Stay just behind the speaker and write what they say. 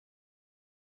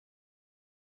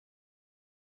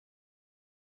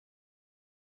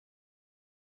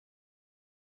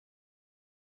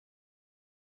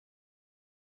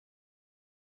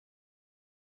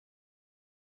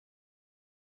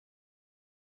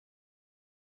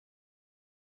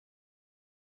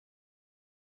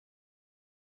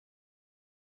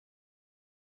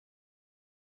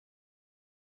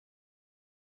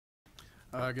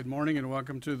Good morning and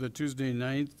welcome to the Tuesday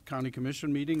 9th County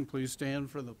Commission meeting. Please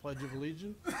stand for the Pledge of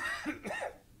Allegiance. Pledge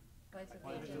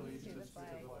allegiance to the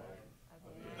flag of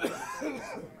the United States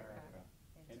of America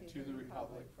and to the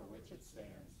republic for which it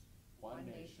stands, one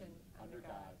nation, under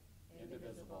God,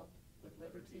 indivisible, with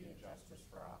liberty and justice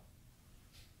for all.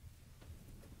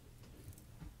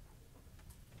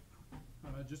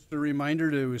 Just a reminder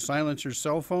to silence your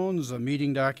cell phones. The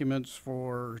meeting documents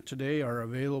for today are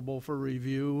available for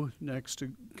review next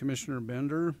to Commissioner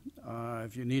Bender.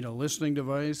 If you need a listening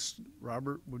device,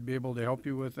 Robert would be able to help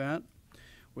you with that.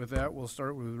 With that, we'll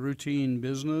start with routine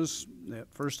business.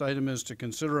 That first item is to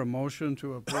consider a motion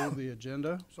to approve the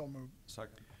agenda. So moved.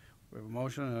 Second. We have a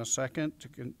motion and a second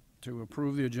to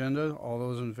approve the agenda. All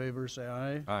those in favor say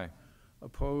aye. Aye.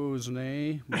 Opposed,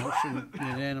 nay. Motion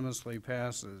unanimously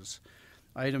passes.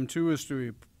 Item 2 is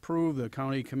to approve the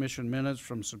county commission minutes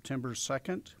from September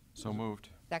 2nd. So moved.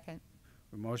 Second.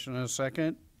 A motion and a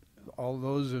second. All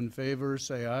those in favor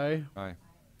say aye. Aye.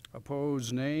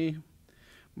 Opposed, nay.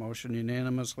 Motion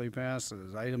unanimously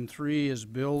passes. Item 3 is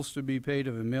bills to be paid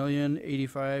of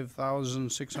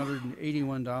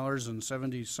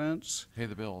 $1,085,681.70. Pay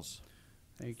the bills.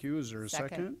 Thank you. Is there a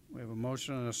second? We have a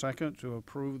motion and a second to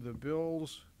approve the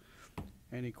bills.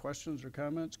 Any questions or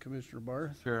comments? Commissioner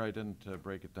Barth? Fair, I didn't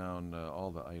break it down,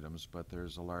 all the items, but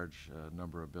there's a large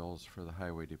number of bills for the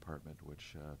highway department,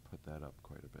 which put that up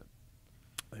quite a bit.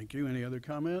 Thank you. Any other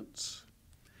comments?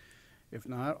 If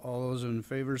not, all those in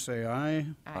favor say aye.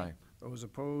 Aye. Those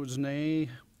opposed, nay.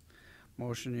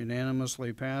 Motion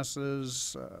unanimously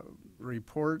passes.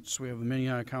 Reports, we have the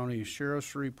Minnehaha County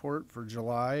Sheriff's Report for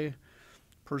July.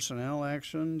 Personnel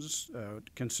actions,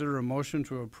 consider a motion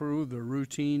to approve the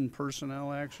routine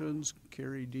personnel actions.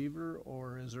 Carrie Deaver,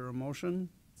 or is there a motion?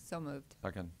 So moved.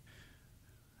 Second.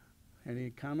 Any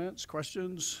comments,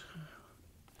 questions?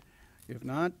 If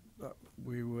not,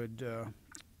 we would,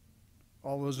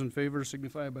 all those in favor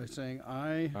signify by saying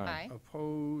aye. Aye.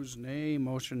 Opposed, nay.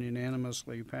 Motion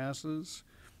unanimously passes.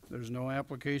 There's no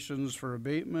applications for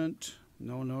abatement,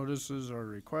 no notices or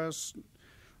requests,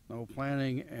 no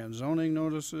planning and zoning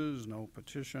notices, no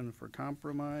petition for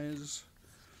compromise.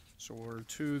 So we're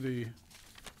to the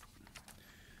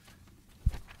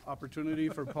opportunity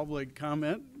for public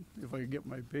comment, if I could get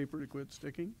my paper to quit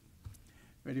sticking.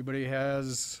 If anybody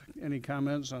has any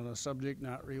comments on a subject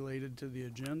not related to the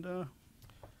agenda,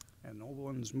 and no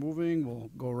one's moving, we'll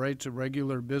go right to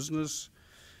regular business.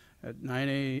 At 9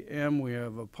 a.m. we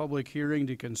have a public hearing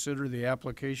to consider the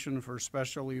application for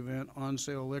special event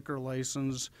on-sale liquor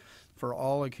license for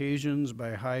all occasions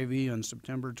by Hy-Vee on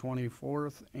September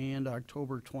 24th and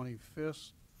October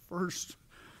 25th. First,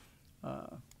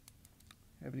 have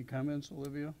any comments,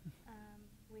 Olivia?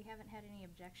 We haven't had any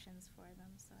objections for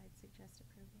them, so I'd suggest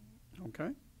approving it.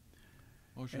 Okay.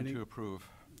 Motion to approve.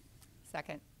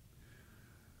 Second.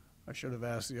 I should have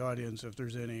asked the audience if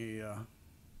there's any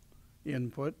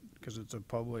input, because it's a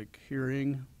public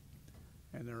hearing,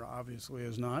 and there obviously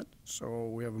is not. So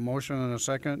we have a motion and a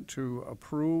second to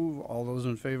approve. All those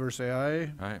in favor say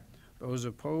aye. Aye. Those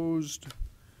opposed,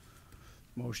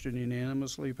 motion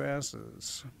unanimously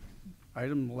passes.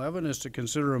 Item 11 is to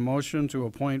consider a motion to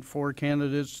appoint 4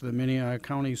 candidates to the Minnehaha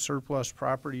County Surplus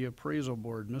Property Appraisal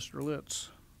Board. Mr.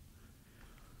 Litz.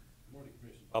 Good morning,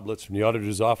 Commissioner. Bob Litz from the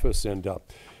Auditor's Office, and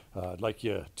I'd like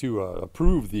you to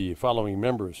approve the following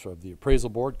members of the Appraisal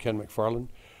Board: Ken McFarland,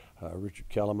 Richard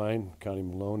Calamine, Connie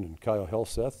Malone, and Kyle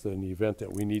Helseth, in the event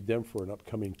that we need them for an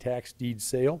upcoming tax deed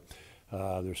sale.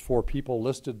 There's 4 people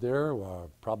listed there,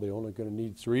 probably only going to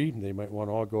need 3. They might want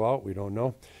to all go out, we don't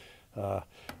know.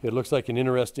 It looks like an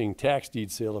interesting tax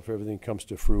deed sale if everything comes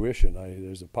to fruition.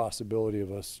 There's a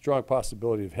strong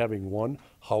possibility of having 1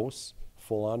 house,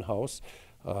 full-on house,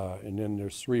 and then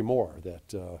there's 3 more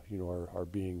that are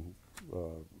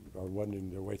wending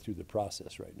their way through the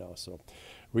process right now. So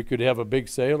we could have a big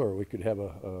sale, or we could have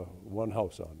a 1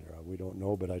 house on there. We don't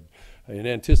know, but in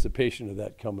anticipation of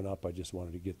that coming up, I just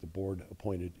wanted to get the board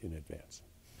appointed in advance.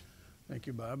 Thank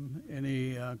you, Bob.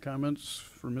 Any comments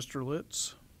for Mr.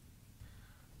 Litz?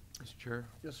 Mr. Chair?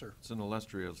 Yes, sir. It's an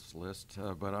illustrious list,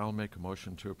 but I'll make a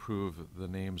motion to approve the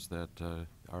names that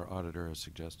our auditor has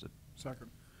suggested. Second.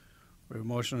 We have a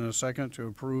motion and a second to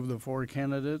approve the 4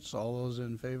 candidates. All those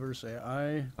in favor say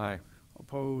aye. Aye.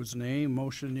 Opposed, nay.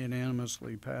 Motion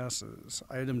unanimously passes.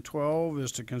 Item 12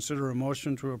 is to consider a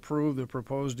motion to approve the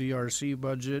proposed ERC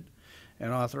budget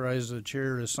and authorize the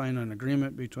chair to sign an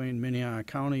agreement between Minnehaha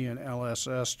County and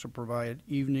LSS to provide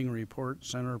evening report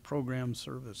center program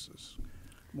services.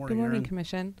 Good morning,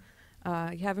 Commission.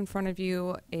 You have in front of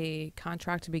you a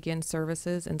contract to begin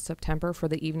services in September for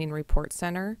the Evening Report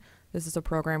Center. This is a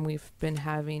program we've been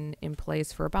having in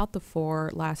place for about the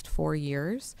last 4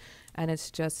 years, and it's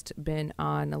just been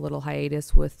on a little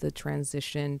hiatus with the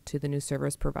transition to the new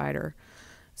service provider.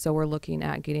 So we're looking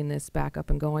at getting this back up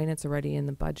and going. It's already in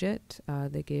the budget.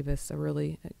 They gave us a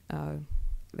really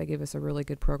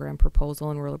good program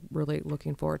proposal, and we're really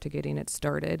looking forward to getting it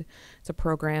started. It's a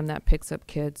program that picks up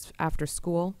kids after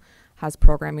school, has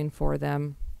programming for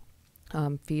them,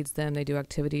 feeds them, they do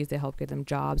activities, they help get them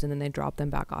jobs, and then they drop them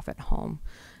back off at home.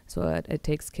 So it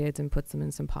takes kids and puts them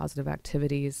in some positive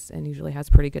activities and usually has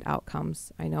pretty good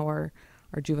outcomes. I know our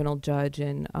juvenile judge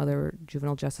and other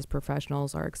juvenile justice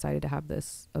professionals are excited to have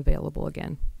this available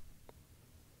again.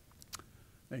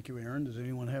 Thank you, Aaron. Does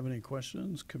anyone have any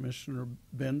questions? Commissioner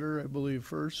Bender, I believe,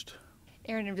 first.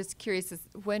 Aaron, I'm just curious,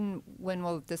 when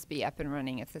will this be up and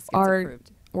running if this gets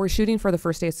approved? We're shooting for the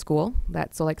first day of school.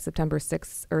 That's so like September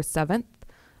 6th or 7th.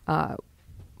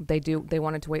 They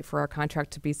wanted to wait for our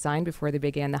contract to be signed before they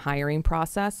began the hiring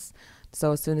process.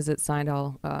 So as soon as it's signed,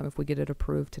 if we get it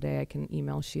approved today, I can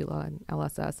email Sheila and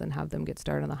LSS and have them get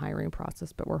started on the hiring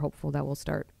process. But we're hopeful that we'll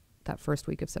start that first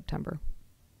week of September.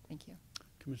 Thank you.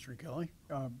 Commissioner Kelly?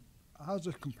 How does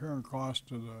it compare in cost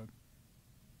to the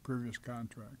previous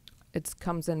contract? It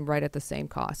comes in right at the same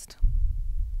cost.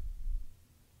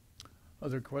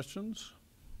 Other questions?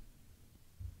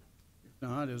 If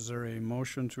not, is there a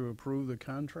motion to approve the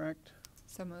contract?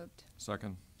 So moved.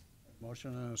 Second.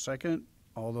 Motion and a second.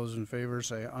 All those in favor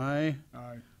say aye.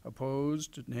 Aye.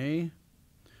 Opposed, nay.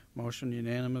 Motion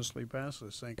unanimously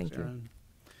passes. Thanks, Thank you. Aaron.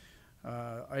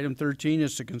 Item 13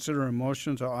 is to consider a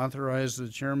motion to authorize the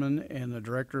chairman and the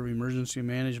director of emergency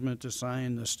management to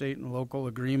sign the state and local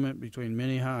agreement between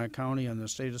Minnehaha County and the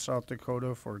state of South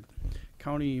Dakota for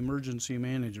county emergency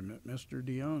management. Mr.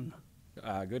 DeYoung.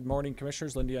 Good morning,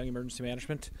 Commissioners. Lynn DeYoung, Emergency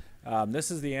Management. This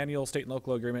is the annual state and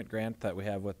local agreement grant that we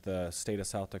have with the state of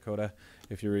South Dakota.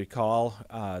 If you recall,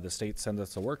 the state sends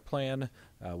us a work plan.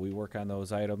 We work on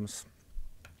those items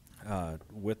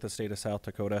with the state of South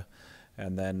Dakota.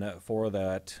 And then for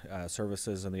that,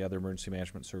 services and the other emergency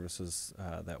management services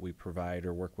that we provide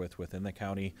or work with within the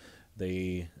county,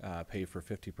 they pay for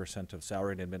 50% of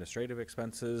salary and administrative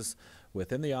expenses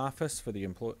within the office for the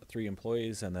 3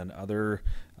 employees, and then other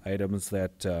items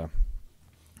that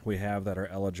we have that are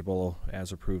eligible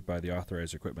as approved by the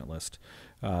authorized equipment list.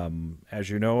 As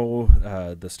you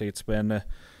know, the state's been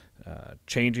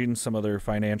changing some of their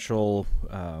financial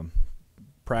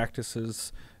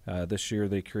practices. This year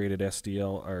they created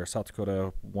SDL, or South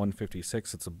Dakota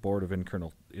 156. It's a Board of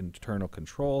Internal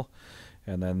Control.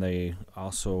 And then they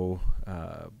also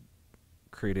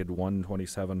created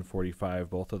 12745.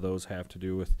 Both of those have to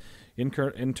do with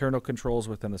internal controls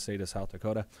within the state of South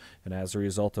Dakota. And as a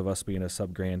result of us being a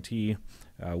sub-grantee,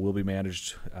 we'll be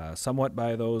managed somewhat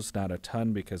by those, not a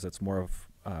ton because it's more of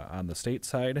on the state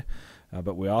side.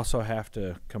 But we also have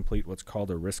to complete what's called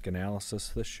a risk analysis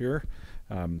this year.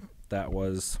 That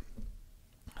was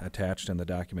attached in the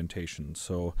documentation.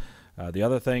 So the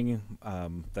other thing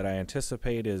that I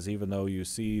anticipate is, even though you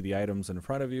see the items in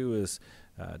front of you, is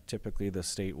typically the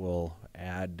state will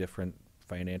add different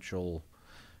financial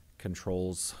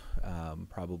controls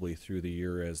probably through the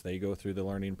year as they go through the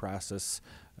learning process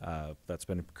that's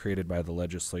been created by the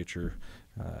legislature.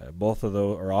 Both of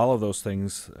those, or all of those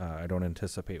things, I don't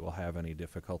anticipate will have any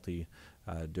difficulty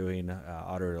doing.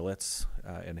 Auditor Litz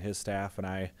and his staff and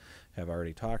I have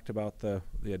already talked about the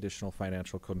additional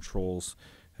financial controls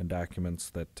and documents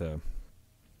that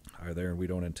are there, and we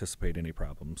don't anticipate any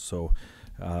problems. So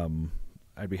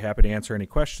I'd be happy to answer any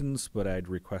questions, but I'd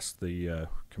request the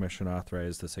commission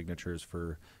authorize the signatures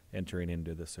for entering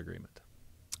into this agreement.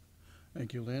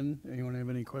 Thank you, Lynn. Anyone have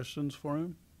any questions for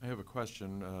him? I have a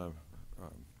question.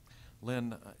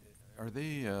 Lynn, are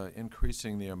they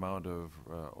increasing the amount of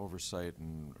oversight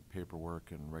and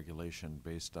paperwork and regulation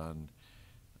based on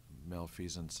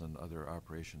malfeasance and other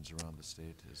operations around the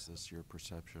state? Is this your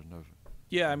perception of?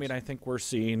 Yeah, I mean, I think we're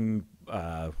seeing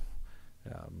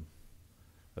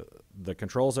the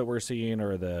controls that we're seeing,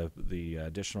 or the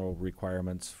additional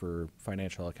requirements for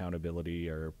financial accountability,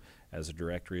 are as a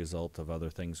direct result of other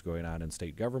things going on in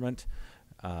state government.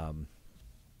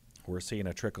 We're seeing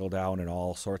a trickle down in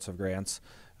all sorts of grants.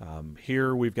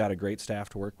 Here we've got a great staff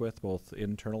to work with, both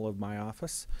internal of my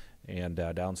office and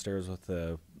downstairs with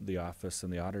the office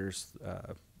and the auditors,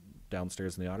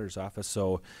 downstairs in the auditor's office.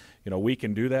 So, you know, we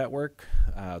can do that work.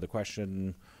 The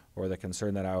question or the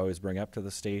concern that I always bring up to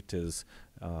the state is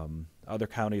other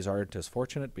counties aren't as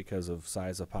fortunate because of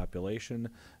size of population.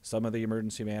 Some of the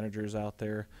emergency managers out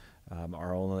there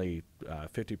are only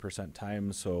 50%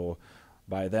 time. So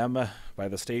by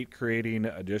the state creating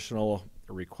additional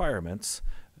requirements,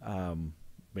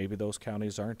 maybe those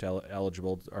counties aren't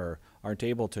eligible or aren't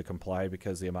able to comply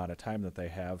because of the amount of time that they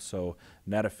have. So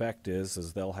net effect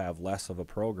is they'll have less of a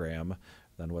program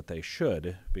than what they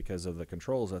should because of the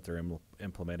controls that they're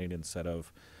implementing instead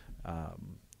of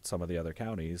some of the other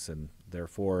counties, and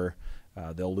therefore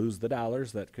they'll lose the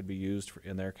dollars that could be used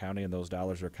in their county, and those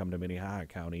dollars are come to Minnehaha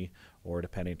County or to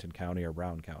Pennington County or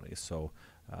Brown County. So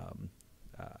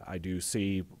I do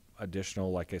see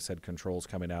additional, like I said, controls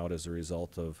coming out as a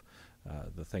result of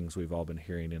the things we've all been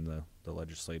hearing in the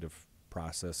legislative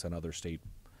process and other state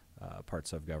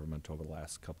parts of government over the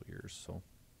last couple of years. So,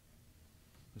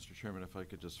 Mr. Chairman, if I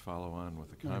could just follow on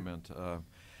with a comment.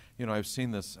 You know, I've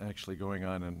seen this actually going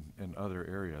on in other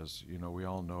areas. You know, we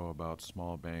all know about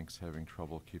small banks having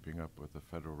trouble keeping up with the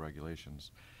federal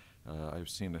regulations. I've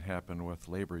seen it happen with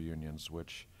labor unions,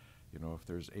 which, you know, if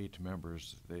there's 8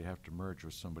 members, they have to merge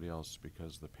with somebody else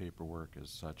because the paperwork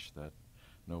is such that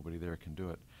nobody there can do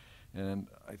it. And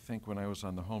I think when I was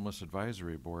on the Homeless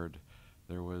Advisory Board,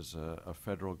 there was a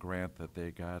federal grant that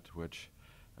they got which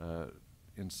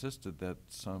insisted that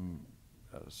some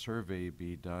survey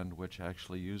be done which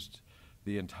actually used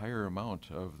the entire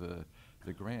amount of the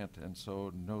grant, and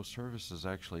so no services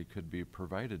actually could be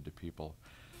provided to people.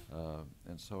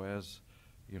 And so as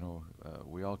you know,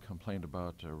 we all complained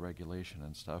about regulation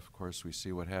and stuff. Of course, we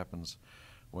see what happens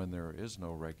when there is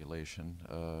no regulation.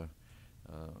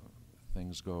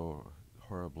 Things go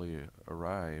horribly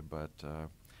awry, but I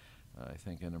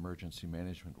think in emergency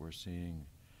management we're seeing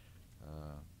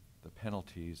the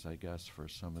penalties, I guess, for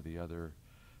some of the other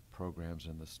programs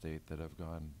in the state that have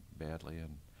gone badly.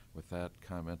 And with that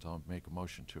comment, I'll make a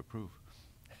motion to approve.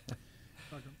 We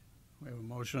have a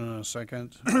motion and a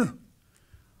second.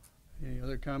 Any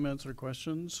other comments or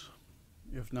questions?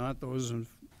 If not, those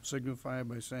signify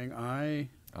by saying aye.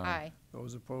 Aye.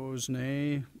 Those opposed,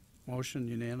 nay. Motion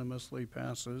unanimously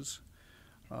passes.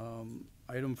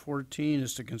 Item 14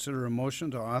 is to consider a motion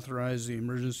to authorize the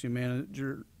emergency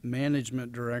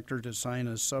management director to sign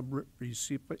a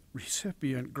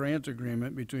sub-recipient grant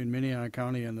agreement between Minnehaha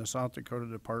County and the South Dakota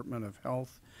Department of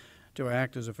Health to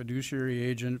act as a fiduciary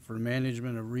agent for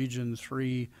management of Region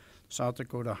 3 South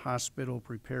Dakota Hospital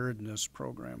Preparedness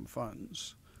Program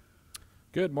funds.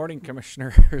 good morning,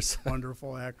 Commissioners.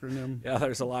 Wonderful acronym. Yeah,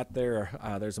 there's a lot there.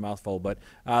 There's a mouthful, but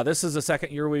this is the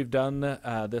second year we've done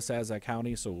this as a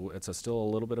county, so it's still a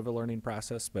little bit of a learning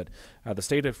process. But the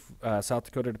state of South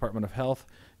Dakota Department of Health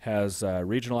has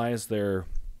regionalized their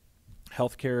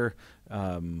healthcare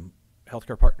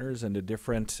partners into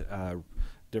different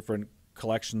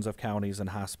collections of counties and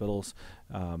hospitals.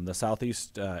 The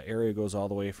southeast area goes all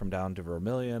the way from down to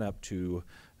Vermilion up to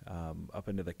up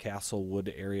into the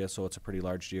Castlewood area, so it's a pretty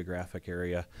large geographic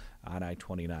area on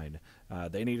I-29.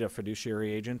 They need a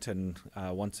fiduciary agent, and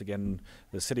once again,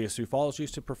 the City of Sioux Falls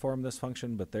used to perform this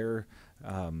function, but their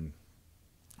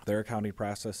accounting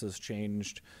process has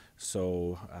changed,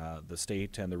 so the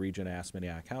state and the region asked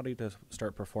Minnehaha County to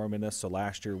start performing this. So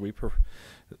last year we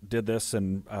did this,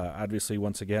 and obviously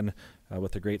once again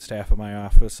with the great staff at my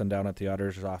office and down at the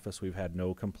auditor's office, we've had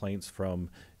no complaints from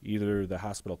either the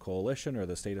Hospital Coalition or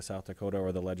the state of South Dakota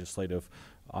or the legislative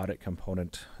audit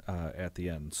component at the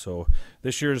end. So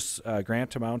this year's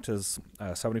grant amount is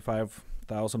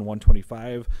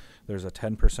 $75,125. There's a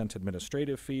 10%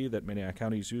 administrative fee that Minnehaha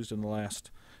County's used in the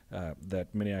last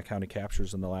that Minnehaha County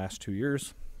captures in the last 2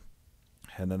 years,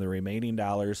 and then the remaining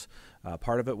dollars,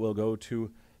 part of it will go to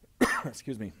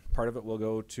excuse me, part of it will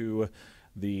go to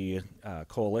the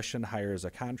coalition hires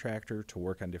a contractor to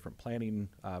work on different planning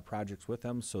projects with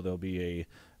them. So there'll be a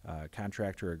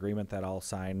contractor agreement that I'll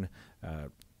sign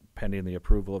pending the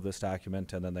approval of this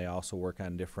document, and then they also work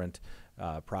on different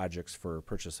projects for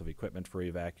purchase of equipment for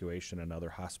evacuation and other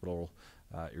hospital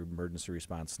emergency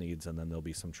response needs, and then there'll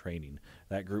be some training.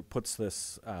 That group puts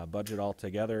this budget all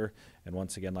together, and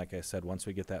once again, like I said, once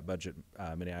we get that budget,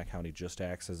 Minnehaha County just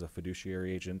acts as a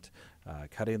fiduciary agent,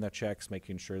 cutting the checks,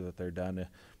 making sure that they're done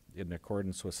in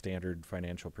accordance with standard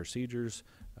financial procedures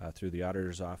through the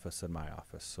auditor's office and my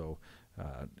office. So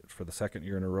for the second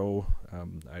year in a row,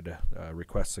 I'd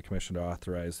request the commission to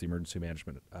authorize the emergency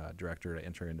management director to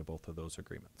enter into both of those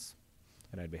agreements.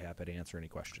 And I'd be happy to answer any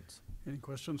questions. Any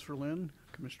questions for Lynn?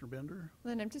 Commissioner Bender?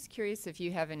 Lynn, I'm just curious if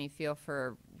you have any feel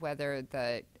for whether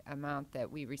the amount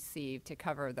that we receive to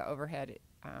cover the overhead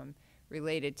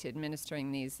related to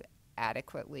administering these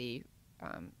adequately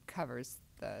covers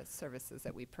the services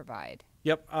that we provide.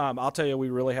 Yep, I'll tell you, we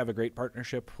really have a great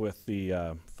partnership with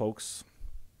the folks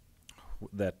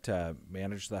that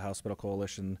manage the Hospital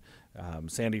Coalition.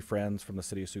 Sandy Friends from the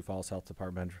City of Sioux Falls Health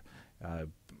Department,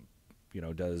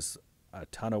 does a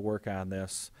ton of work on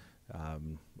this.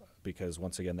 because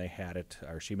once again, they had it,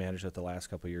 or she managed it the last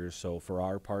couple of years. So for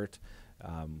our part,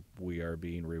 we are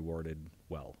being rewarded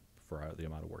well for the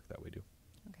amount of work that we do.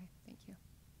 Okay, thank you.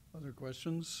 Other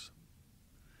questions?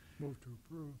 Move to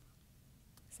approve.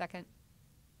 Second?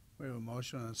 We have a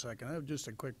motion and a second. I have just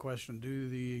a quick question. Do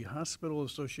the hospital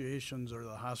associations or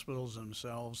the hospitals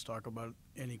themselves talk about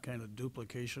any kind of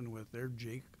duplication with their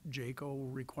JACO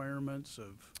requirements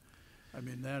of, I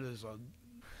mean, that is a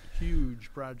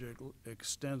huge project,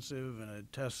 extensive, and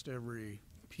it tests every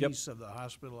piece of the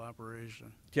hospital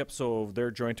operation. Yep, so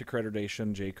their joint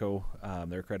accreditation, JACO,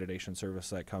 their accreditation service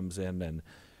that comes in, and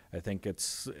I think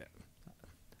it's,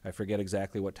 I forget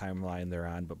exactly what timeline they're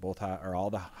on, but both or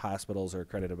all the hospitals are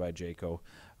accredited by JACO.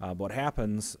 What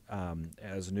happens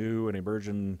as new and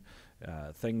emerging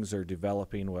things are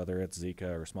developing, whether it's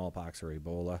Zika or smallpox or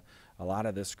Ebola, a lot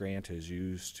of this grant is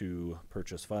used to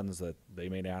purchase funds that they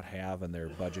may not have in their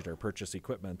budget, or purchase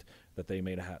equipment that they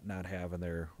may not have in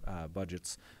their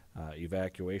budgets,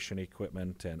 evacuation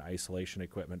equipment and isolation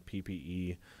equipment,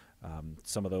 PPE.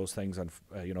 Some of those things on,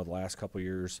 the last couple of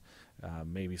years,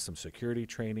 maybe some security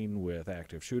training with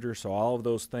active shooters. So all of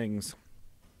those things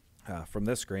from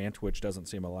this grant, which doesn't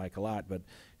seem like a lot, but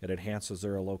it enhances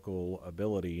their local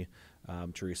ability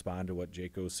to respond to what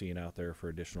JACO's seeing out there for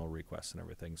additional requests and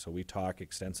everything. So we talk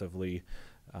extensively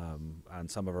on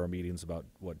some of our meetings about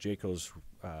what JACO's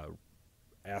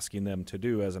asking them to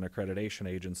do as an accreditation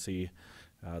agency,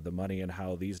 the money and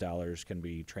how these dollars can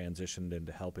be transitioned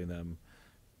into helping them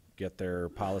get their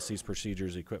policies,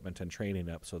 procedures, equipment, and training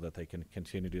up so that they can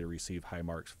continue to receive high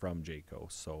marks from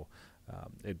JACO. So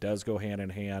it does go hand in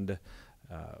hand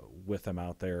with them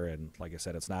out there, and like I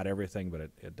said, it's not everything, but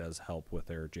it does help with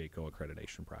their JACO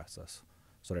accreditation process.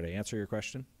 So did I answer your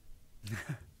question?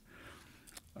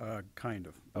 Kind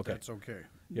of. Okay. That's okay.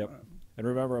 Yep. And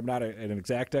remember, I'm not an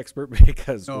exact expert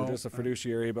because No. we're just a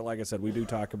fiduciary, but like I said, we do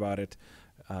talk about it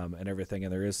and everything,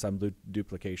 and there is some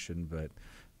duplication, but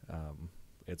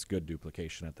it's good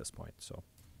duplication at this point. So.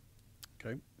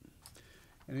 Okay.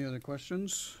 Any other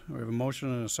questions? We have a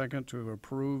motion and a second to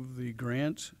approve the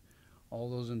grant. All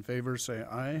those in favor say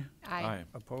aye. Aye.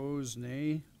 Opposed,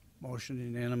 nay. Motion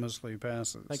unanimously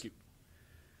passes. Thank you.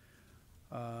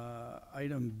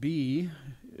 Item B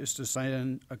is to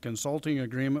sign a consulting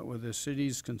agreement with the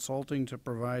city's consulting to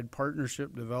provide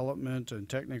partnership development and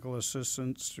technical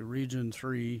assistance to Region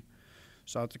 3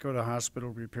 South Dakota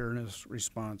Hospital Preparedness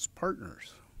Response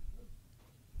Partners.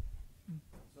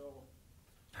 So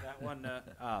that one,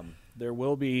 there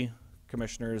will be,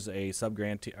 commissioners, a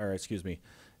sub-grantee, or excuse me,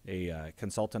 a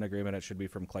consultant agreement. It should be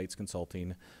from Kleitz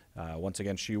Consulting. Once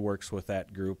again, she works with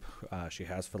that group. She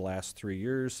has for the last 3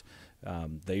 years.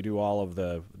 They do all of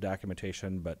the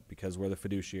documentation, but because we're the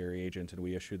fiduciary agent and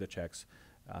we issue the checks,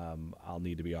 I'll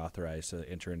need to be authorized to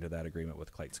enter into that agreement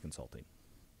with Kleitz Consulting.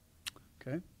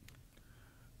 Okay.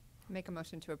 Make a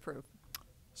motion to approve.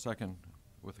 Second,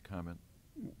 with a comment.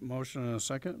 Motion and a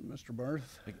second. Mr.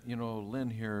 Barth? You know, Lynn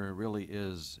here really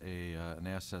is an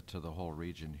asset to the whole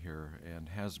region here, and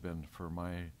has been for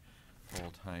my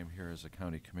whole time here as a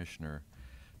county commissioner.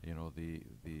 You know,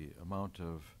 the amount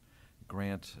of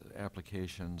grant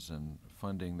applications and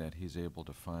funding that he's able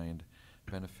to find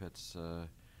benefits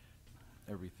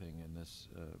everything in this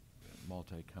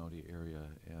multi-county area,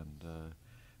 and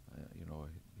you know,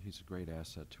 he's a great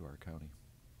asset to our county.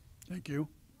 Thank you.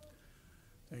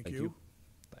 Thank you.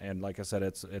 And like I said,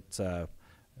 it's a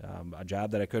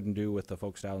job that I couldn't do with the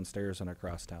folks downstairs and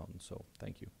across town. So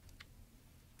thank you.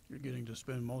 You're getting to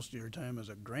spend most of your time as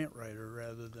a grant writer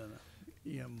rather than a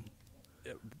EM.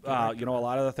 You know, a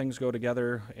lot of the things go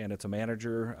together, and it's a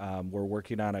manager. We're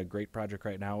working on a great project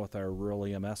right now with our rural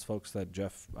EMS folks that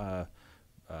Jeff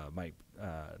might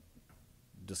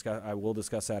discuss. I will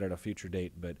discuss that at a future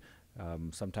date, but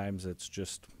sometimes it's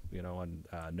just, you know, and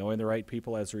knowing the right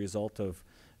people as a result of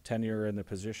tenure in the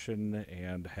position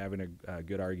and having a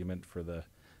good argument for the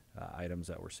items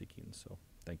that we're seeking. So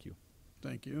thank you.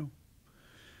 Thank you.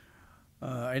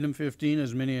 Item 15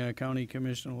 is Minnehaha County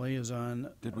Commission liaison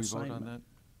Did we vote on assignment.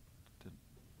 that?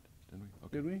 Didn't we?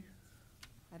 Okay. Did we?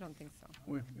 I don't think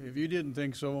so. If you didn't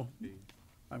think so,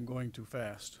 I'm going too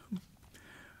fast.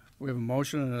 We have a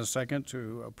motion and a second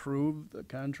to approve the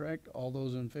contract. All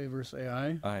those in favor say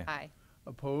aye. Aye. Aye.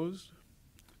 Opposed?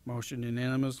 Motion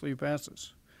unanimously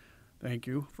passes. Thank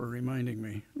you for reminding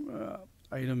me.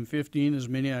 Item 15 is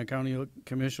Minnehaha County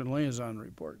Commission liaison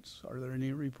reports. Are there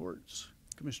any reports?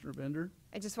 Commissioner Bender?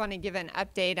 I just want to give an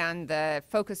update on the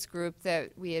focus group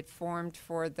that we had formed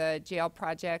for the jail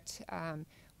project.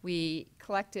 We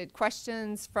collected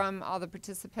questions from all the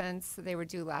participants. They were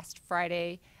due last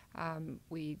Friday.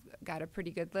 We got a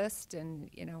pretty good list, and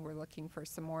we're looking for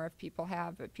some more if people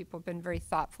have, but people have been very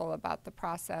thoughtful about the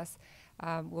process.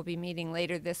 We'll be meeting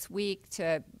later this week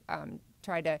to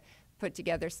try to put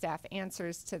together staff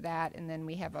answers to that, and then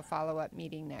we have a follow-up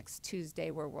meeting next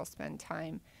Tuesday where we'll spend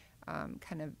time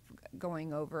kind of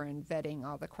going over and vetting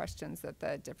all the questions that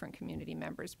the different community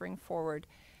members bring forward.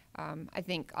 I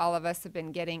think all of us have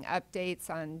been getting updates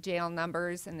on jail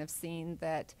numbers and have seen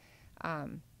that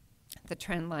the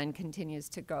trend line continues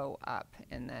to go up,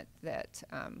 and that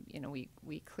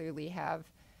we clearly have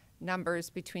numbers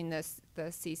between the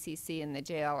CCC and the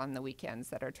jail on the weekends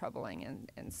that are troubling,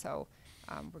 and so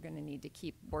we're going to need to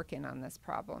keep working on this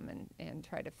problem and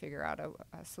try to figure out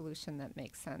a solution that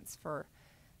makes sense for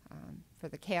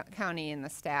the county and the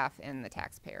staff and the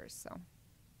taxpayers. So,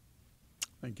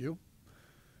 Thank you.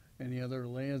 Any other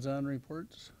liaison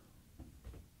reports?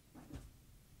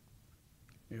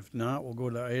 If not, we'll go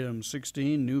to item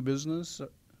 16, new business.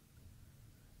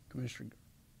 Commissioner.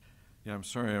 Yeah, I'm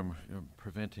sorry I'm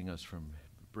preventing us from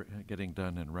getting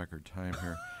done in record time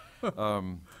here.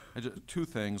 Two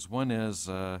things. One is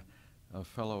a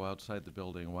fellow outside the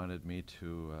building wanted me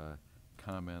to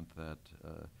comment that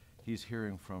he's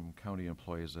hearing from county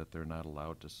employees that they're not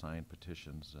allowed to sign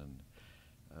petitions, and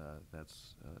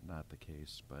that's not the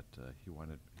case, but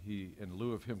in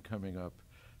lieu of him coming up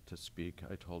to speak,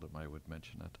 I told him I would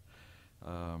mention it.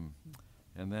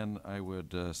 And then I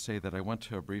would say that I went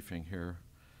to a briefing here,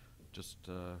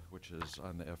 which is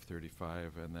on the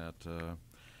F-35, and that,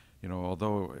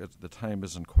 although the time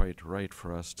isn't quite right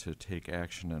for us to take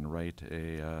action and write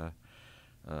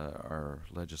our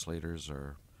legislators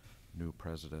or new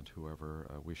president,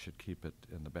 whoever, we should keep it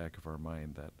in the back of our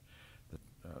mind that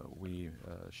we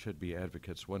should be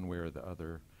advocates one way or the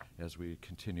other as we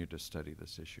continue to study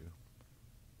this issue.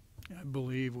 I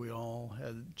believe we all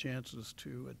had chances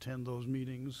to attend those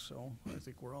meetings, so I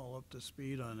think we're all up to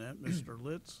speed on that. Mr.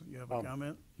 Litz, you have a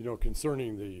comment?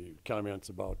 Concerning the comments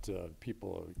about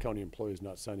county employees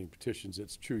not signing petitions,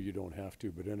 it's true you don't have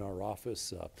to, but in our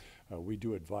office, we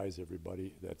do advise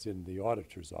everybody that's in the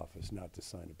auditor's office not to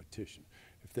sign a petition.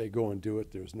 If they go and do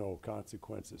it, there's no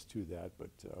consequences to that, but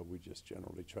we just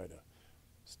generally try to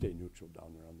stay neutral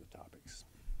down there on the topics.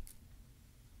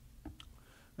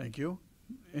 Thank you.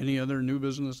 Any other new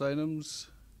business items?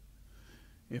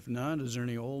 If not, is there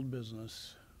any old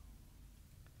business?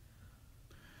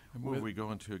 I move we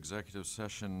go into executive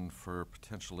session for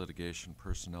potential litigation,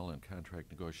 personnel, and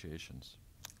contract negotiations.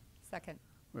 second.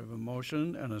 We have a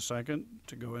motion and a second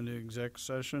to go into exec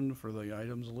session for the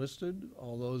items listed.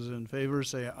 All those in favor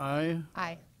say aye.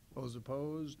 Aye. Those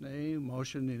opposed, nay.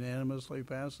 Motion unanimously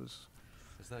passes.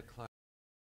 Is that